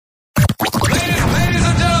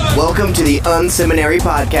Welcome to the Unseminary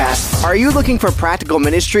Podcast. Are you looking for practical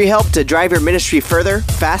ministry help to drive your ministry further,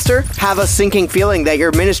 faster? Have a sinking feeling that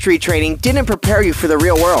your ministry training didn't prepare you for the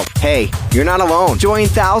real world? Hey, you're not alone. Join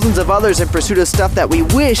thousands of others in pursuit of stuff that we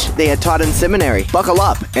wish they had taught in seminary. Buckle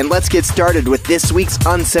up, and let's get started with this week's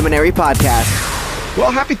Unseminary Podcast. Well,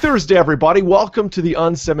 happy Thursday, everybody. Welcome to the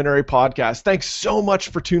Unseminary Podcast. Thanks so much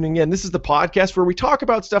for tuning in. This is the podcast where we talk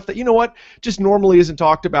about stuff that, just normally isn't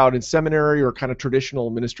talked about in seminary or kind of traditional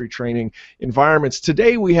ministry training environments.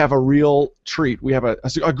 Today, we have a real treat. We have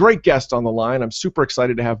a great guest on the line. I'm super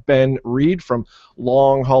excited to have Ben Reed from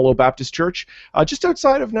Long Hollow Baptist Church, just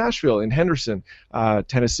outside of Nashville in Henderson,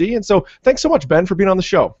 Tennessee. And so thanks so much, Ben, for being on the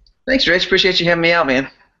show. Thanks, Rich. Appreciate you having me out, man.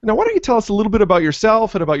 Now, why don't you tell us a little bit about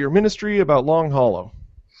yourself and about your ministry, about Long Hollow?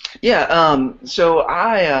 Yeah, so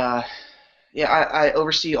I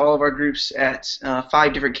oversee all of our groups at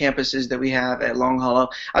 5 different campuses that we have at Long Hollow.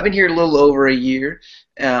 I've been here a little over a year.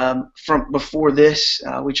 From before this,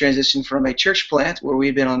 we transitioned from a church plant where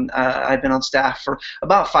I've been on staff for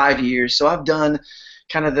about 5 years. So I've done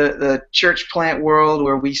kind of the church plant world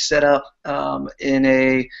where we set up in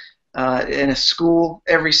a school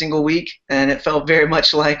every single week, and it felt very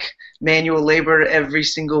much like manual labor every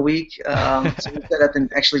single week. So we set up in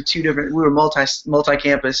actually we were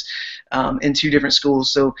multi-campus in 2 different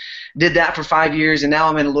schools. So did that for 5 years, and now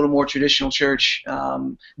I'm in a little more traditional church,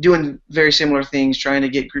 doing very similar things, trying to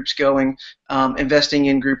get groups going, investing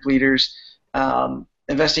in group leaders,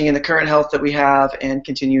 investing in the current health that we have, and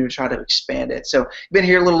continue to try to expand it. So been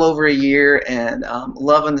here a little over a year, and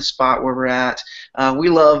loving the spot where we're at. We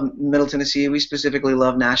love Middle Tennessee. We specifically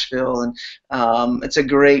love Nashville, and it's a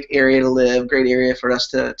great area to live, great area for us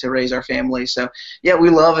to raise our family. So yeah, we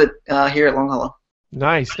love it here at Long Hollow.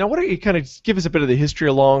 Nice. Now, why don't you kind of give us a bit of the history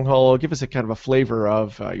of Long Hollow, give us a kind of a flavor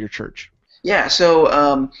of your church. Yeah, so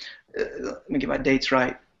let me get my dates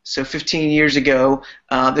right. So 15 years ago,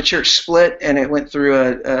 the church split, and it went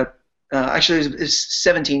through actually it was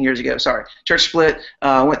 17 years ago, sorry. Church split,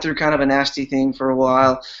 went through kind of a nasty thing for a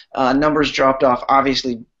while. Numbers dropped off,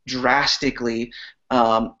 obviously, drastically.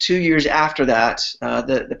 2 years after that,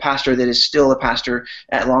 the pastor that is still a pastor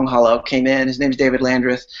at Long Hollow came in. His name's David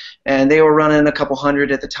Landreth, and they were running a couple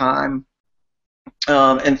hundred at the time.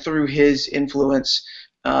 And through his influence,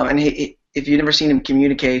 and if you've never seen him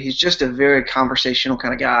communicate, he's just a very conversational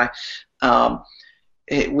kind of guy.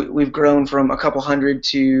 We've grown from a couple hundred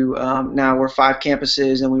to now we're 5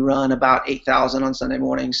 campuses, and we run about 8,000 on Sunday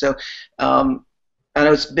morning. So I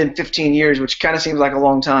know it's been 15 years, which kind of seems like a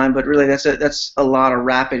long time, but really that's a lot of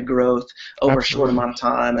rapid growth over a short amount of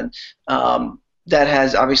time, and that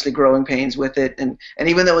has obviously growing pains with it. And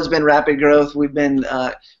even though it's been rapid growth, we've been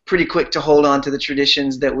pretty quick to hold on to the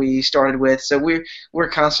traditions that we started with. So we're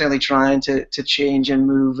constantly trying to change and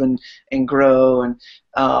move and grow. And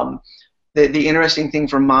the interesting thing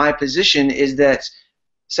from my position is that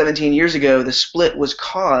 17 years ago, the split was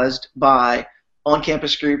caused by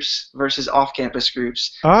on-campus groups versus off-campus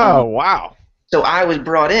groups. Oh, wow. So I was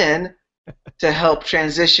brought in to help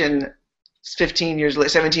transition 17 years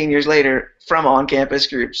later from on-campus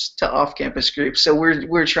groups to off-campus groups. So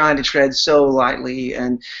we're trying to tread so lightly,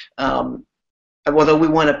 and although we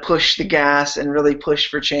want to push the gas and really push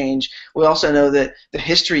for change, we also know that the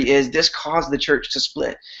history is this caused the church to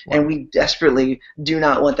split, and we desperately do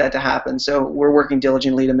not want that to happen. So we're working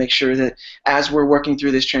diligently to make sure that as we're working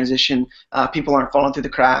through this transition, people aren't falling through the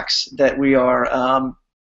cracks, that we are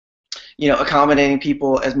accommodating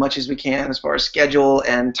people as much as we can as far as schedule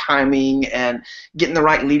and timing, and getting the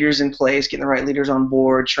right leaders in place, getting the right leaders on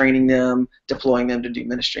board, training them, deploying them to do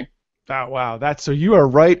ministry. Oh, wow. So you are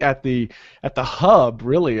right at the hub,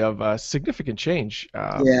 really, of significant change.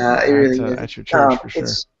 Yeah, it really is. At your church, for sure.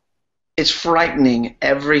 It's frightening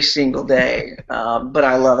every single day, but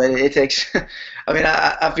I love it. It takes.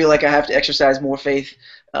 I feel like I have to exercise more faith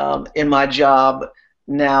in my job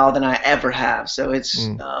now than I ever have. So it's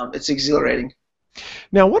exhilarating.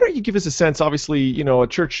 Now, why don't you give us a sense, obviously, a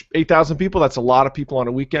church, 8,000 people, that's a lot of people on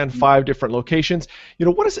a weekend, 5 different locations.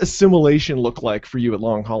 What does assimilation look like for you at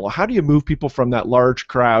Long Hollow? How do you move people from that large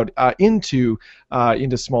crowd into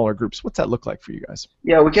smaller groups? What's that look like for you guys?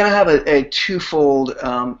 Yeah, we're going to have a twofold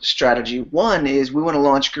strategy. One is we want to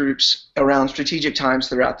launch groups around strategic times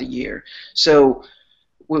throughout the year. So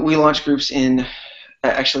we launch groups in,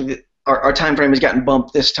 actually, our time frame has gotten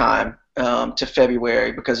bumped this time to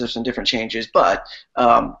February because of some different changes, but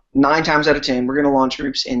 9 times out of 10 we're going to launch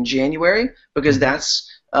groups in January, because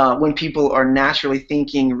that's when people are naturally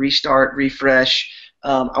thinking restart, refresh,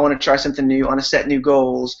 I want to try something new, I want to set new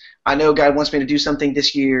goals, I know God wants me to do something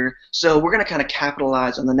this year, so we're going to kind of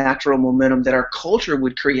capitalize on the natural momentum that our culture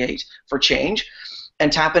would create for change.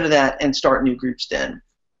 and tap into that and start new groups then.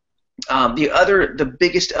 The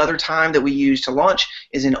biggest other time that we use to launch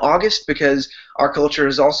is in August, because our culture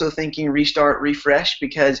is also thinking restart, refresh,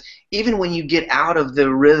 because even when you get out of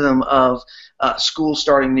the rhythm of school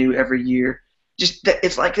starting new every year,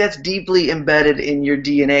 it's like that's deeply embedded in your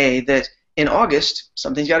DNA that in August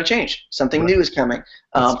something's got to change. Something new is coming.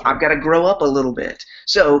 I've got to grow up a little bit.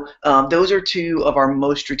 So those are two of our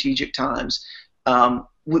most strategic times.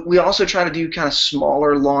 We also try to do kind of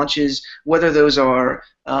smaller launches, whether those are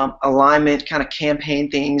alignment kind of campaign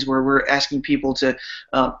things where we're asking people to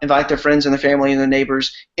invite their friends and their family and their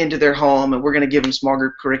neighbors into their home, and we're going to give them small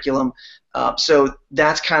group curriculum. So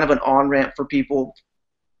that's kind of an on-ramp for people.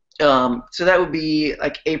 So that would be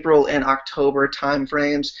like April and October time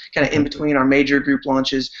frames, kind of in between our major group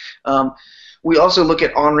launches. We also look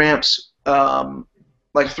at on-ramps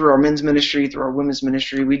like through our men's ministry, through our women's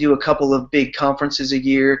ministry. We do a couple of big conferences a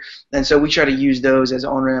year, and so we try to use those as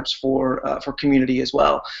on-ramps for community as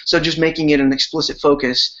well. So just making it an explicit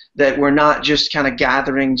focus that we're not just kind of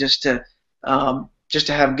gathering just to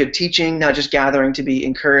have good teaching, not just gathering to be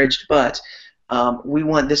encouraged, but we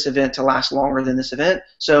want this event to last longer than this event,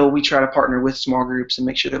 so we try to partner with small groups and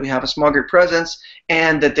make sure that we have a small group presence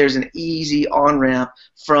and that there's an easy on-ramp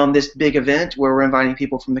from this big event where we're inviting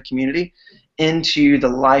people from the community into the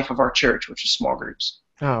life of our church, which is small groups.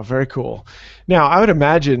 Oh, very cool. Now, I would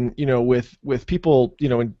imagine, with people,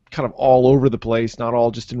 in kind of all over the place, not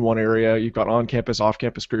all just in one area. You've got on-campus,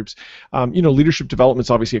 off-campus groups. Leadership development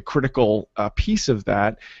is obviously a critical piece of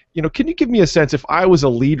that. Can you give me a sense, if I was a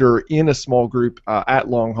leader in a small group at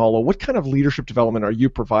Long Hollow, what kind of leadership development are you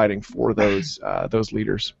providing for those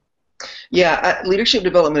leaders? Yeah, leadership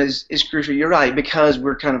development is crucial. You're right, because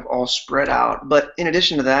we're kind of all spread out. But in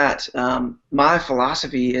addition to that, my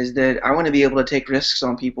philosophy is that I want to be able to take risks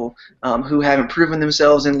on people who haven't proven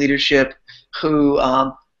themselves in leadership, who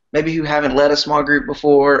maybe who haven't led a small group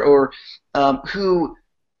before, or who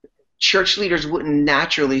church leaders wouldn't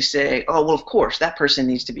naturally say, oh, well, of course, that person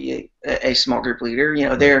needs to be a small group leader.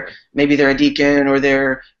 Maybe they're a deacon, or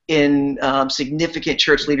they're in significant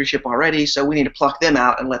church leadership already, so we need to pluck them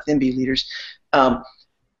out and let them be leaders.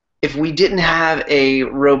 If we didn't have a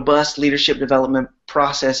robust leadership development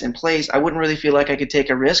process in place, I wouldn't really feel like I could take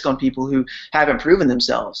a risk on people who haven't proven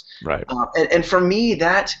themselves. Right. And for me,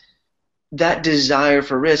 that desire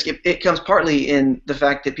for risk, it comes partly in the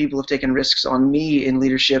fact that people have taken risks on me in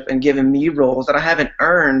leadership and given me roles that I haven't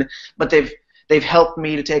earned, but they've helped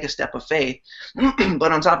me to take a step of faith.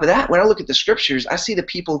 But on top of that, when I look at the scriptures, I see the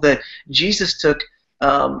people that Jesus took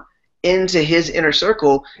into his inner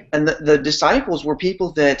circle, and the disciples were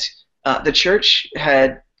people that the church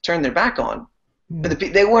had turned their back on.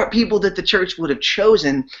 They weren't people that the church would have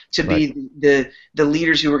chosen to be the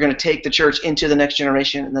leaders who were going to take the church into the next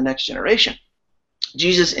generation and the next generation.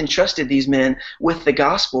 Jesus entrusted these men with the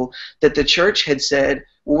gospel that the church had said,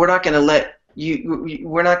 well, we're not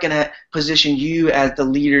going to position you as the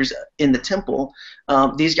leaders in the temple.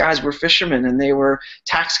 These guys were fishermen, and they were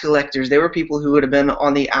tax collectors. They were people who would have been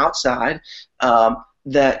on the outside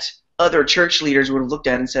that other church leaders would have looked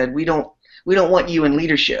at and said, we don't want you in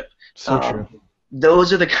leadership. So true.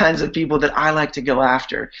 Those are the kinds of people that I like to go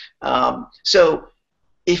after. So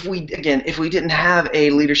if we didn't have a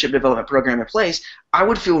leadership development program in place, I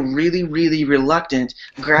would feel really, really reluctant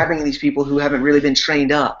grabbing these people who haven't really been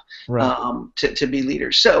trained up to be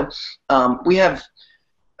leaders. So we have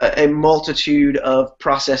a multitude of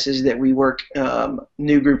processes that we work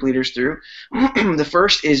new group leaders through. The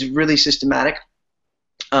first is really systematic.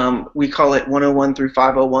 We call it 101 through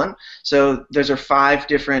 501. So those are 5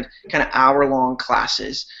 different kind of hour-long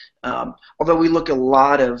classes. Although we look at a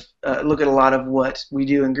lot of what we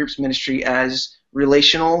do in groups ministry as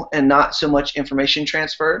relational and not so much information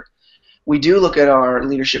transfer, we do look at our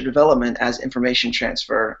leadership development as information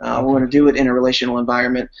transfer. We want to do it in a relational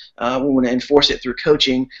environment. We want to enforce it through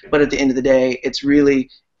coaching, but at the end of the day, it's really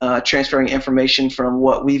transferring information from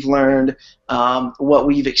what we've learned, what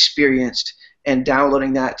we've experienced, and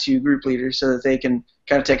downloading that to group leaders so that they can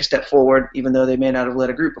kind of take a step forward, even though they may not have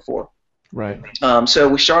led a group before. Right. So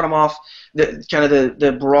we start them off.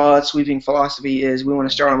 The broad sweeping philosophy is we want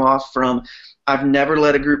to start them off from, I've never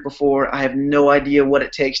led a group before. I have no idea what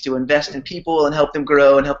it takes to invest in people and help them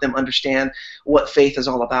grow and help them understand what faith is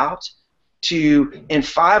all about. To, in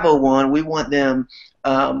 501, we want them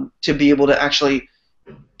to be able to actually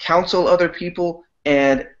counsel other people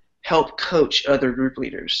and help coach other group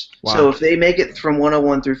leaders. Wow. So if they make it from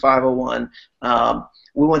 101 through 501,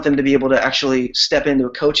 we want them to be able to actually step into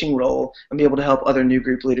a coaching role and be able to help other new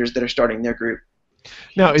group leaders that are starting their group.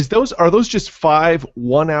 Now, are those just 5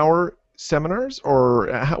 one-hour seminars, or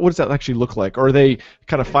what does that actually look like? Or are they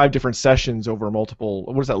kind of 5 different sessions over multiple?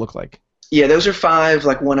 What does that look like? Yeah, those are 5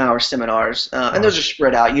 like 1-hour seminars, and those are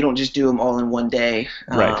spread out. You don't just do them all in one day.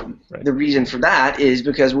 Right. The reason for that is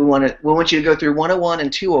because we want you to go through 101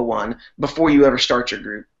 and 201 before you ever start your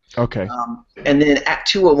group. Okay. And then at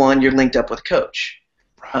 201, you're linked up with a coach,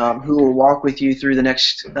 who will walk with you through the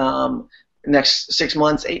next 6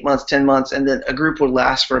 months, 8 months, 10 months, and then a group would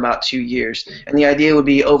last for about 2 years. And the idea would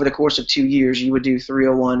be over the course of 2 years, you would do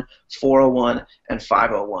 301, 401, and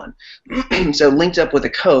 501. So linked up with a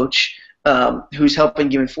coach who's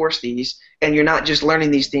helping you enforce these, and you're not just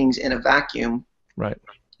learning these things in a vacuum. Right.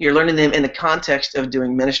 You're learning them in the context of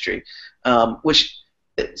doing ministry, which,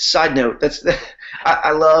 side note,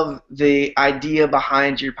 I love the idea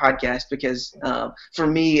behind your podcast, because for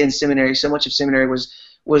me in seminary, so much of seminary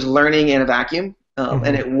was learning in a vacuum,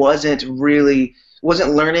 and it wasn't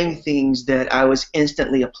learning things that I was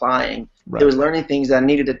instantly applying. Right. It was learning things that I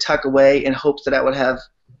needed to tuck away in hopes that I would have,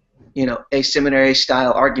 a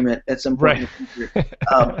seminary-style argument at some point in the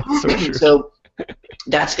future. So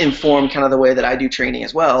that's informed kind of the way that I do training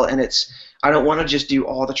as well, and I don't want to just do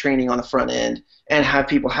all the training on the front end and have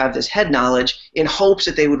people have this head knowledge in hopes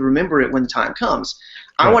that they would remember it when the time comes.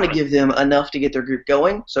 I want to give them enough to get their group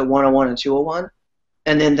going, so 101 and 201,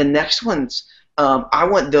 and then the next ones, I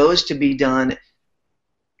want those to be done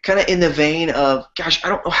kind of in the vein of, gosh, I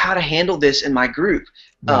don't know how to handle this in my group.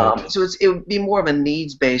 So it would be more of a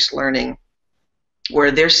needs-based learning, where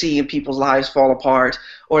they're seeing people's lives fall apart,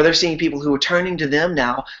 or they're seeing people who are turning to them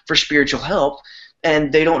now for spiritual help,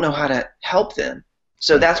 and they don't know how to help them.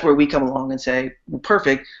 So that's where we come along and say, well,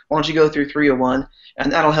 perfect, why don't you go through 301,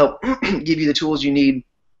 and that'll help give you the tools you need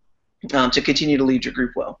to continue to lead your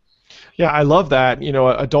group well. Yeah, I love that.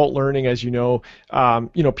 Adult learning, as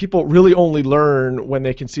people really only learn when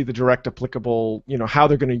they can see the direct applicable, how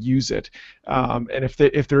they're going to use it. And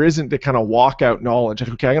if there isn't the kind of walkout knowledge,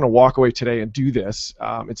 like, okay, I'm going to walk away today and do this,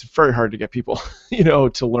 it's very hard to get people,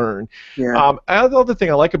 to learn. Yeah. The other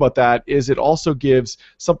thing I like about that is it also gives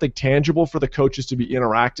something tangible for the coaches to be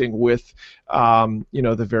interacting with,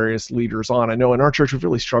 the various leaders on. I know in our church we've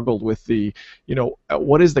really struggled with the,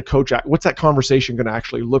 what is the coach, what's that conversation going to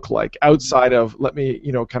actually look like outside of, let me,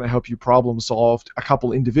 kind of help you problem solve a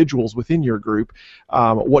couple individuals within your group.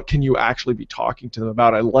 What can you actually be talking to them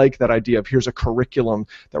about? I like that idea of here's a curriculum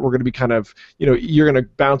that we're going to be kind of, you're going to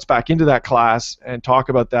bounce back into that class and talk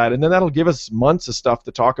about that, and then that'll give us months of stuff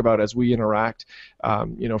to talk about as we interact,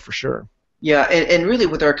 for sure. Yeah, and really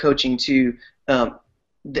with our coaching too, okay,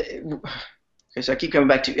 so I keep coming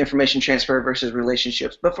back to information transfer versus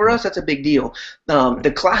relationships, but for us that's a big deal.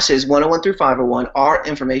 The classes 101 through 501 are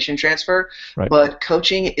information transfer, but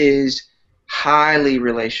coaching is highly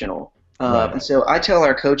relational. And so I tell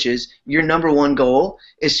our coaches, your number one goal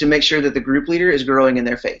is to make sure that the group leader is growing in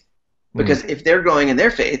their faith, because if they're growing in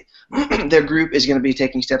their faith, their group is going to be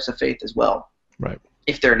taking steps of faith as well. Right.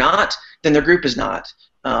 If they're not, then their group is not.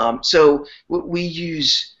 So we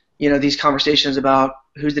use these conversations about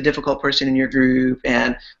who's the difficult person in your group,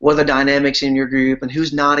 and what are the dynamics in your group, and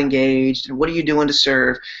who's not engaged, and what are you doing to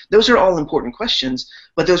serve. Those are all important questions,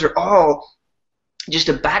 but those are all just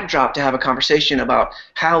a backdrop to have a conversation about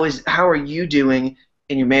how are you doing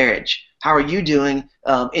in your marriage? How are you doing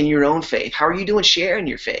in your own faith? How are you doing sharing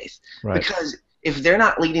your faith? Right. Because if they're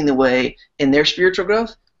not leading the way in their spiritual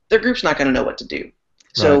growth, their group's not going to know what to do.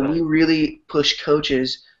 So we really push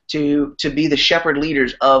coaches to be the shepherd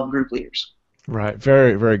leaders of group leaders. Right.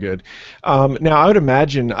 Very, very good. Now, I would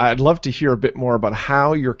imagine I'd love to hear a bit more about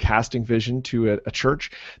how you're casting vision to a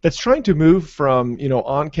church that's trying to move from,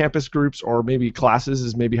 on-campus groups, or maybe classes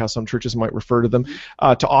is maybe how some churches might refer to them,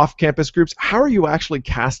 to off-campus groups. How are you actually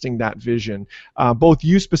casting that vision, both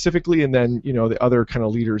you specifically and then, the other kind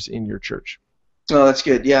of leaders in your church? Oh, that's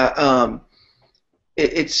good. Yeah.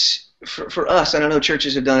 It's for us, and I know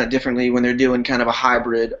churches have done it differently when they're doing kind of a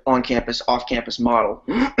hybrid on-campus, off-campus model.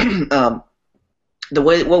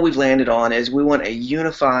 What we've landed on is we want a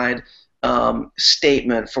unified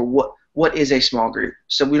statement for what is a small group.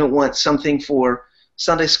 So we don't want something for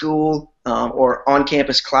Sunday school or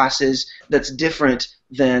on-campus classes that's different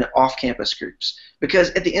than off-campus groups.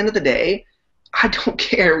 Because at the end of the day, I don't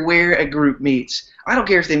care where a group meets. I don't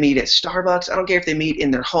care if they meet at Starbucks. I don't care if they meet in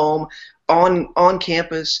their home, on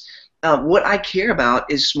campus. What I care about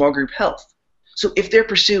is small group health. So if they're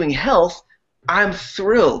pursuing health, I'm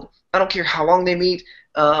thrilled. I don't care how long they meet,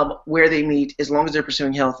 where they meet, as long as they're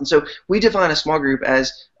pursuing health. And so we define a small group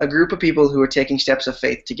as a group of people who are taking steps of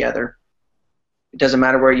faith together. It doesn't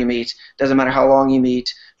matter where you meet. It doesn't matter how long you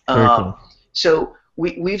meet. Very cool. So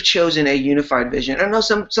we've chosen a unified vision. I know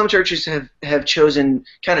some churches have chosen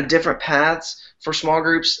kind of different paths for small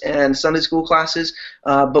groups and Sunday school classes,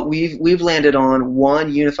 but we've landed on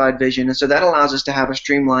one unified vision, and so that allows us to have a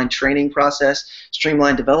streamlined training process,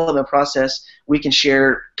 streamlined development process. We can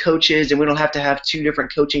share coaches, and we don't have to have two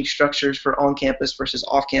different coaching structures for on-campus versus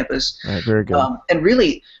off-campus. Right, very good. And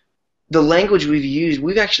really, the language we've used,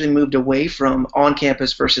 we've actually moved away from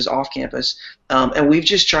on-campus versus off-campus, and we've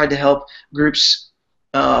just tried to help groups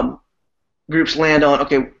land on,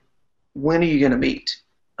 okay, when are you going to meet?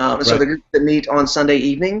 And so the groups that meet on Sunday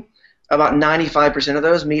evening, about 95% of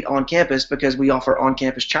those meet on campus because we offer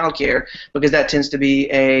on-campus childcare, because that tends to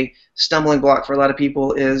be a stumbling block for a lot of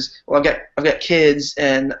people is, well, I've got kids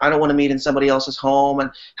and I don't want to meet in somebody else's home and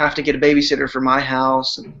have to get a babysitter for my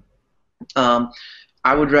house. And,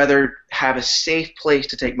 I would rather have a safe place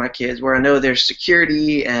to take my kids where I know there's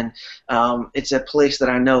security and it's a place that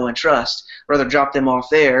I know and trust, rather drop them off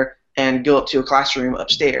there and go up to a classroom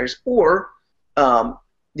upstairs. Or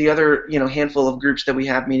the other handful of groups that we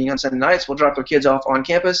have meeting on Sunday nights will drop their kids off on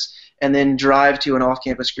campus and then drive to an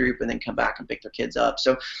off-campus group and then come back and pick their kids up.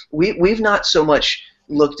 So we've not so much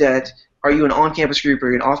looked at, are you an on-campus group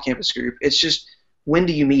or an off-campus group? It's just, when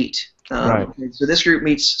do you meet? So this group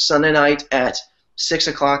meets Sunday night at 6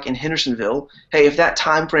 o'clock in Hendersonville. Hey, if that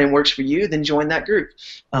time frame works for you, then join that group.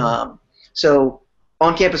 So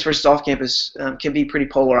on-campus versus off-campus can be pretty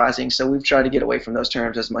polarizing, so we've tried to get away from those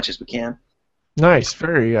terms as much as we can. Nice,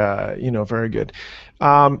 very, very good.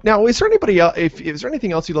 Now, is there anybody else? Is there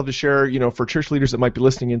anything else you'd love to share, for church leaders that might be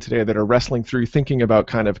listening in today that are wrestling through thinking about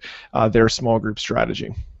kind of their small group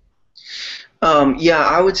strategy? Yeah,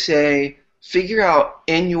 I would say figure out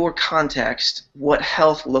in your context what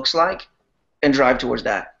health looks like and drive towards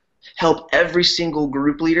that. Help every single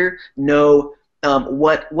group leader know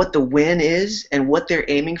what the win is and what they're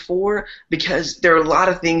aiming for, because there are a lot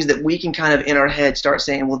of things that we can kind of in our head start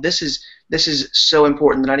saying, well, this is so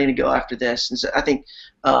important that I need to go after this. And so I think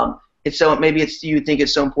you think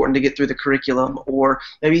it's so important to get through the curriculum, or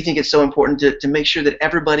maybe you think it's so important to make sure that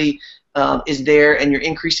everybody is there and you're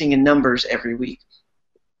increasing in numbers every week.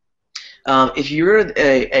 If you're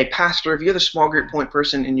a pastor, if you're the small group point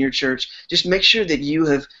person in your church, just make sure that you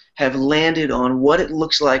have landed on what it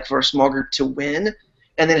looks like for a small group to win,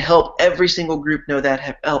 and then help every single group know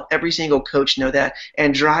that, help every single coach know that,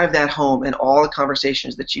 and drive that home in all the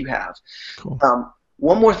conversations that you have. Cool.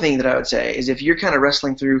 One more thing that I would say is, if you're kind of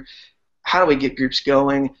wrestling through, how do we get groups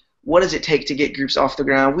going? What does it take to get groups off the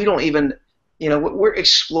ground? We don't even, we're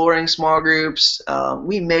exploring small groups.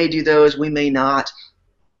 We may do those, we may not.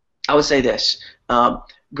 I would say this: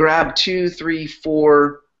 grab 2, 3,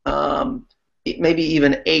 4, maybe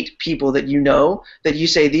even 8 people that you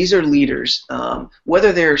say these are leaders,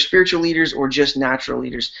 whether they're spiritual leaders or just natural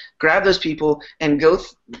leaders. Grab those people and go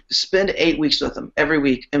spend 8 weeks with them every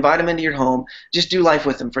week. Invite them into your home. Just do life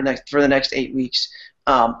with them for the next 8 weeks.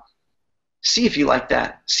 See if you like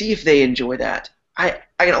that. See if they enjoy that. I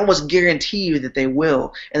can almost guarantee you that they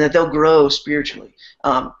will, and that they'll grow spiritually.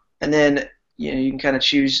 And then you can kind of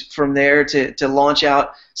choose from there to launch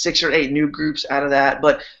out 6 or 8 new groups out of that.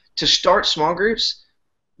 But to start small groups,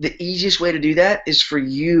 the easiest way to do that is for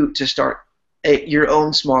you to start your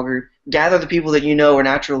own small group. Gather the people that you know are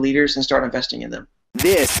natural leaders and start investing in them.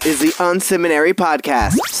 This is the Unseminary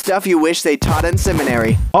Podcast. Stuff you wish they taught in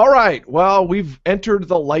seminary. All right. Well, we've entered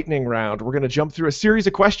the lightning round. We're going to jump through a series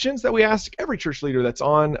of questions that we ask every church leader that's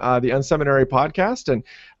on the Unseminary Podcast.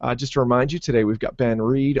 And just to remind you, today we've got Ben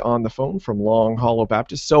Reed on the phone from Long Hollow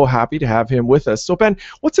Baptist. So happy to have him with us. So, Ben,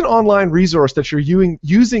 what's an online resource that you're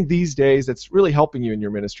using these days that's really helping you in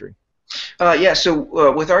your ministry?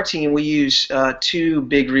 So with our team, we use 2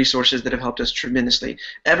 big resources that have helped us tremendously.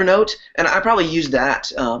 Evernote, and I probably use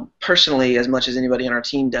that personally as much as anybody on our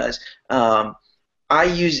team does.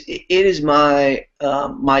 It is my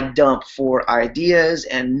dump for ideas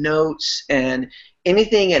and notes, and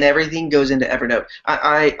anything and everything goes into Evernote.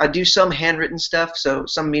 I do some handwritten stuff, so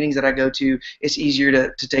some meetings that I go to, it's easier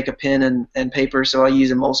to take a pen and paper, so I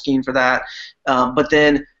use a Moleskine for that. But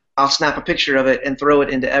then I'll snap a picture of it and throw it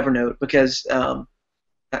into Evernote, because I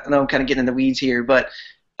know I'm kind of getting in the weeds here, but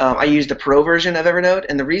I use the Pro version of Evernote,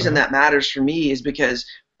 and the reason that matters for me is because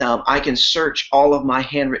I can search all of my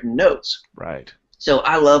handwritten notes. Right. So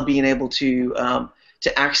I love being able to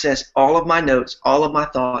access all of my notes, all of my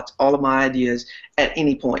thoughts, all of my ideas at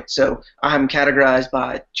any point. So I have them categorized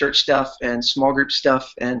by church stuff and small group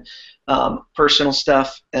stuff and personal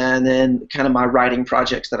stuff, and then kind of my writing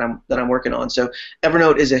projects that I'm working on. So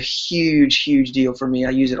Evernote is a huge deal for me. I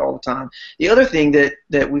use it all the time. The other thing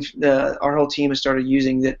that our whole team has started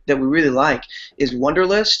using that we really like is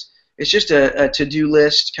Wunderlist. It's just a to-do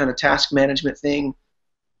list kind of task management thing.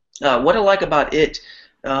 What I like about it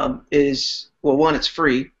is, well, one, it's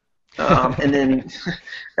free. And then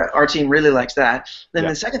our team really likes that. Then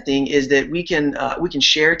the second thing is that we can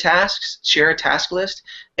share tasks, share a task list,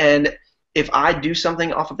 and if I do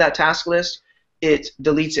something off of that task list, it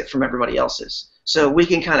deletes it from everybody else's. So we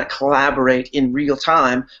can kind of collaborate in real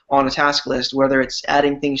time on a task list, whether it's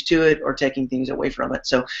adding things to it or taking things away from it.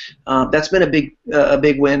 So that's been a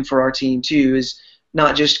big win for our team too, is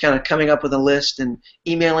not just kind of coming up with a list and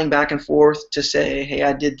emailing back and forth to say, hey,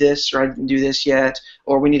 I did this, or I didn't do this yet,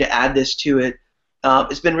 or we need to add this to it.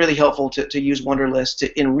 It's been really helpful to use Wunderlist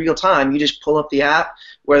in real time. You just pull up the app,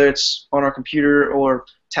 whether it's on our computer or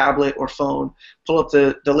tablet or phone, pull up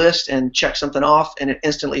the list and check something off, and it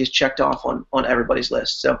instantly is checked off on everybody's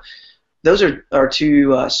list. So those are our two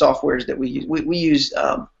softwares that we use. We use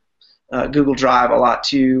Google Drive a lot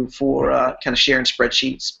too for kind of sharing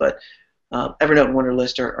spreadsheets, but Evernote and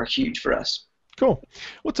Wunderlist are huge for us. Cool.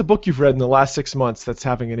 What's a book you've read in the last 6 months that's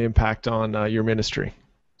having an impact on your ministry?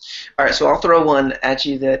 All right, so I'll throw one at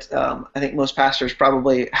you that I think most pastors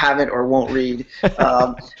probably haven't or won't read,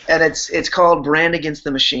 and it's called Brand Against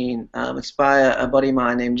the Machine. It's by a buddy of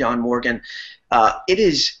mine named John Morgan.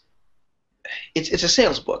 It's a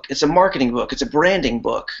sales book. It's a marketing book. It's a branding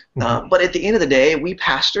book. But at the end of the day, we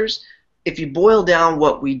pastors, if you boil down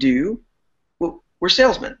what we do, we're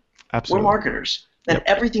salesmen. Absolutely. We're marketers. And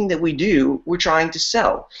everything that we do, we're trying to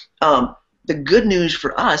sell. The good news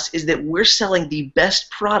for us is that we're selling the best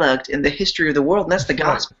product in the history of the world, and that's the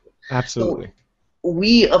gospel. Absolutely. So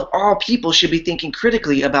we, of all people, should be thinking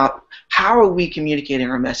critically about how are we communicating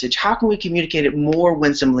our message? How can we communicate it more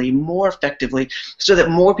winsomely, more effectively, so that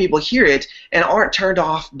more people hear it and aren't turned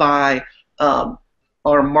off by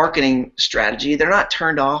our marketing strategy. They're not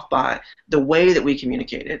turned off by the way that we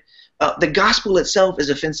communicate it. The gospel itself is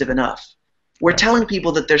offensive enough. We're telling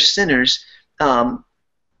people that they're sinners,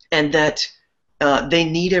 and that they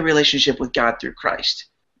need a relationship with God through Christ.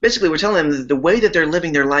 Basically, we're telling them that the way that they're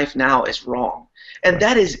living their life now is wrong. And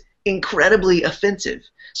that is incredibly offensive.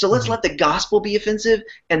 So let's let the gospel be offensive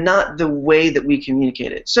and not the way that we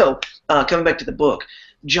communicate it. So coming back to the book,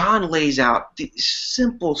 John lays out the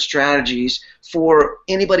simple strategies for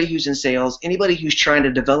anybody who's in sales, anybody who's trying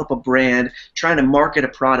to develop a brand, trying to market a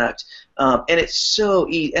product. And it's so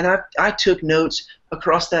easy. And I took notes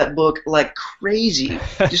across that book like crazy.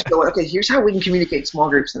 Just going, okay, here's how we can communicate small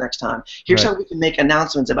groups the next time. Here's how we can make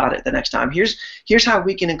announcements about it the next time. Here's how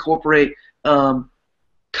we can incorporate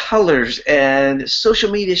colors and social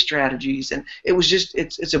media strategies. And it was just,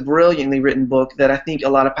 it's a brilliantly written book that I think a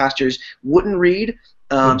lot of pastors wouldn't read.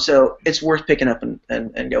 So it's worth picking up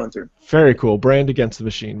and going through. Very cool. Brand Against the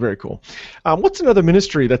Machine. Very cool. What's another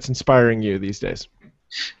ministry that's inspiring you these days?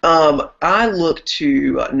 I look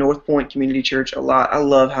to North Point Community Church a lot. I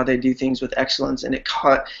love how they do things with excellence, and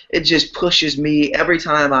it just pushes me every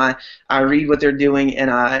time I read what they're doing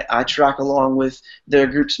and I track along with their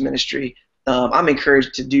group's ministry. I'm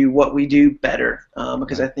encouraged to do what we do better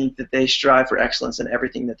because I think that they strive for excellence in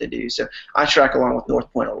everything that they do. So I track along with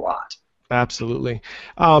North Point a lot. Absolutely.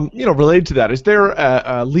 Related to that, is there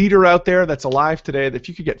a leader out there that's alive today that if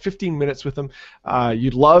you could get 15 minutes with them,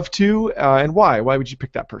 you'd love to, and why? Why would you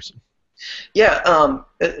pick that person? Yeah,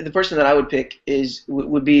 the person that I would pick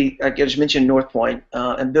would be, like I just mentioned, North Point,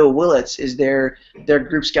 and Bill Willits is their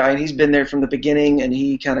group's guy, and he's been there from the beginning, and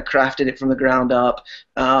he kind of crafted it from the ground up,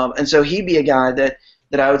 and so he'd be a guy that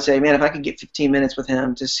I would say, man, if I could get 15 minutes with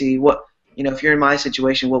him to see what, if you're in my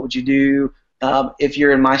situation, what would you do? If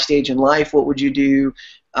you're in my stage in life, what would you do?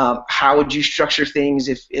 How would you structure things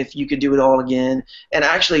if you could do it all again? And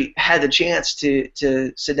I actually had the chance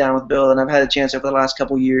to sit down with Bill, and I've had a chance over the last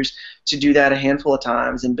couple of years to do that a handful of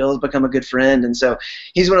times, and Bill's become a good friend. And so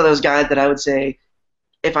he's one of those guys that I would say,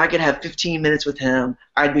 if I could have 15 minutes with him,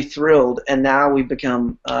 I'd be thrilled, and now we've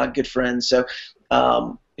become good friends. So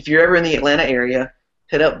if you're ever in the Atlanta area,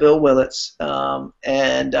 hit up Bill Willits,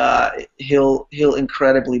 and he'll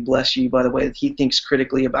incredibly bless you by the way that he thinks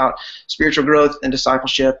critically about spiritual growth and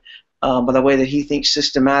discipleship, by the way that he thinks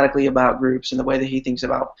systematically about groups, and the way that he thinks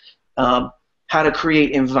about how to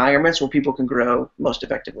create environments where people can grow most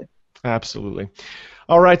effectively. Absolutely.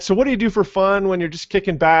 All right, so what do you do for fun when you're just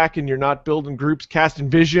kicking back and you're not building groups, casting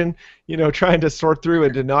vision, trying to sort through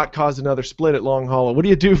and to not cause another split at Long Hollow? What do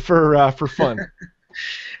you do for fun?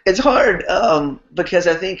 It's hard because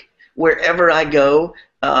I think wherever I go,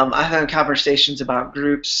 I'm having conversations about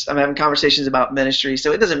groups. I'm having conversations about ministry.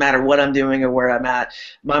 So it doesn't matter what I'm doing or where I'm at.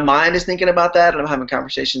 My mind is thinking about that, and I'm having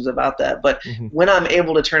conversations about that. But when I'm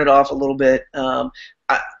able to turn it off a little bit,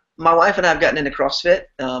 my wife and I have gotten into CrossFit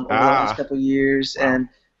over the last couple of years, and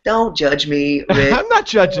Don't judge me, Rick. I'm not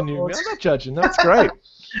judging you, man. I'm not judging. That's great.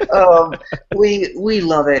 We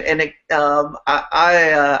love it, and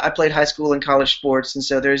I played high school and college sports, and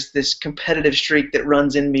so there's this competitive streak that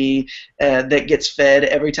runs in me that gets fed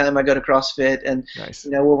every time I go to CrossFit, and nice.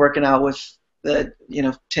 We're working out with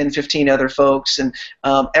 10, 15 other folks, and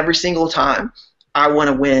every single time I want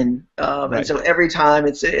to win, right. And so every time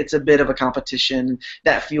it's a bit of a competition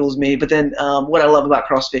that fuels me. But then what I love about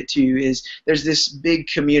CrossFit too is there's this big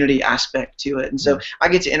community aspect to it, and so I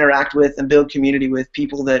get to interact with and build community with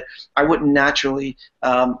people that I wouldn't naturally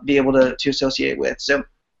be able to associate with. So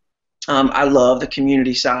I love the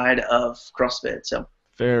community side of CrossFit. So.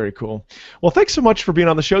 Very cool. Well, thanks so much for being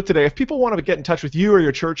on the show today. If people want to get in touch with you or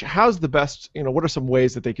your church, how's the best? What are some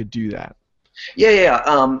ways that they could do that? Yeah.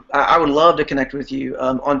 I would love to connect with you.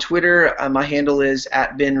 On Twitter, my handle is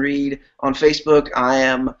 @BenReed. On Facebook, I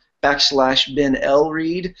am /Ben L.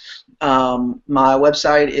 Reed. My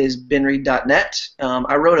website is benreed.net.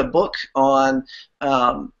 I wrote a book on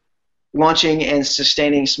launching and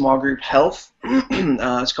sustaining small group health.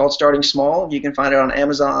 It's called Starting Small. You can find it on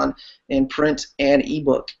Amazon in print and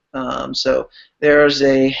ebook. So there's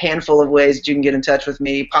a handful of ways that you can get in touch with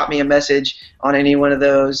me. Pop me a message on any one of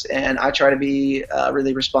those, and I try to be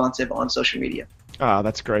really responsive on social media.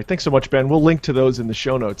 That's great. Thanks so much, Ben. We'll link to those in the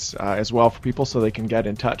show notes as well for people so they can get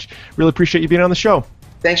in touch. Really appreciate you being on the show.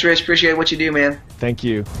 Thanks, Rich. Appreciate what you do, man. Thank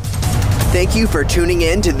you. Thank you for tuning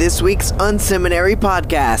in to this week's Unseminary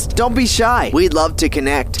podcast. Don't be shy. We'd love to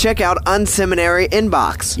connect. Check out Unseminary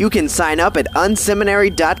Inbox. You can sign up at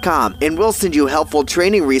unseminary.com, and we'll send you helpful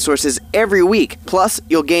training resources every week. Plus,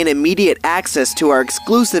 you'll gain immediate access to our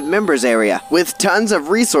exclusive members area with tons of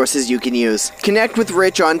resources you can use. Connect with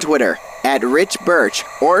Rich on Twitter @RichBirch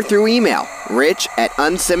or through email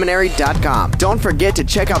rich@unseminary.com. Don't forget to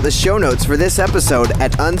check out the show notes for this episode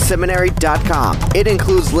at unseminary.com. It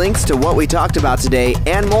includes links to what we talked about today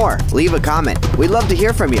and more. Leave a comment. We'd love to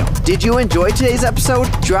hear from you. Did you enjoy today's episode?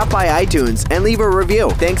 Drop by iTunes and leave a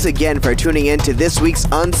review. Thanks again for tuning in to this week's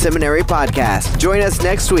Unseminary podcast. Join us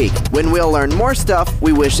next week when we'll learn more stuff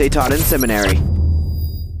we wish they taught in seminary.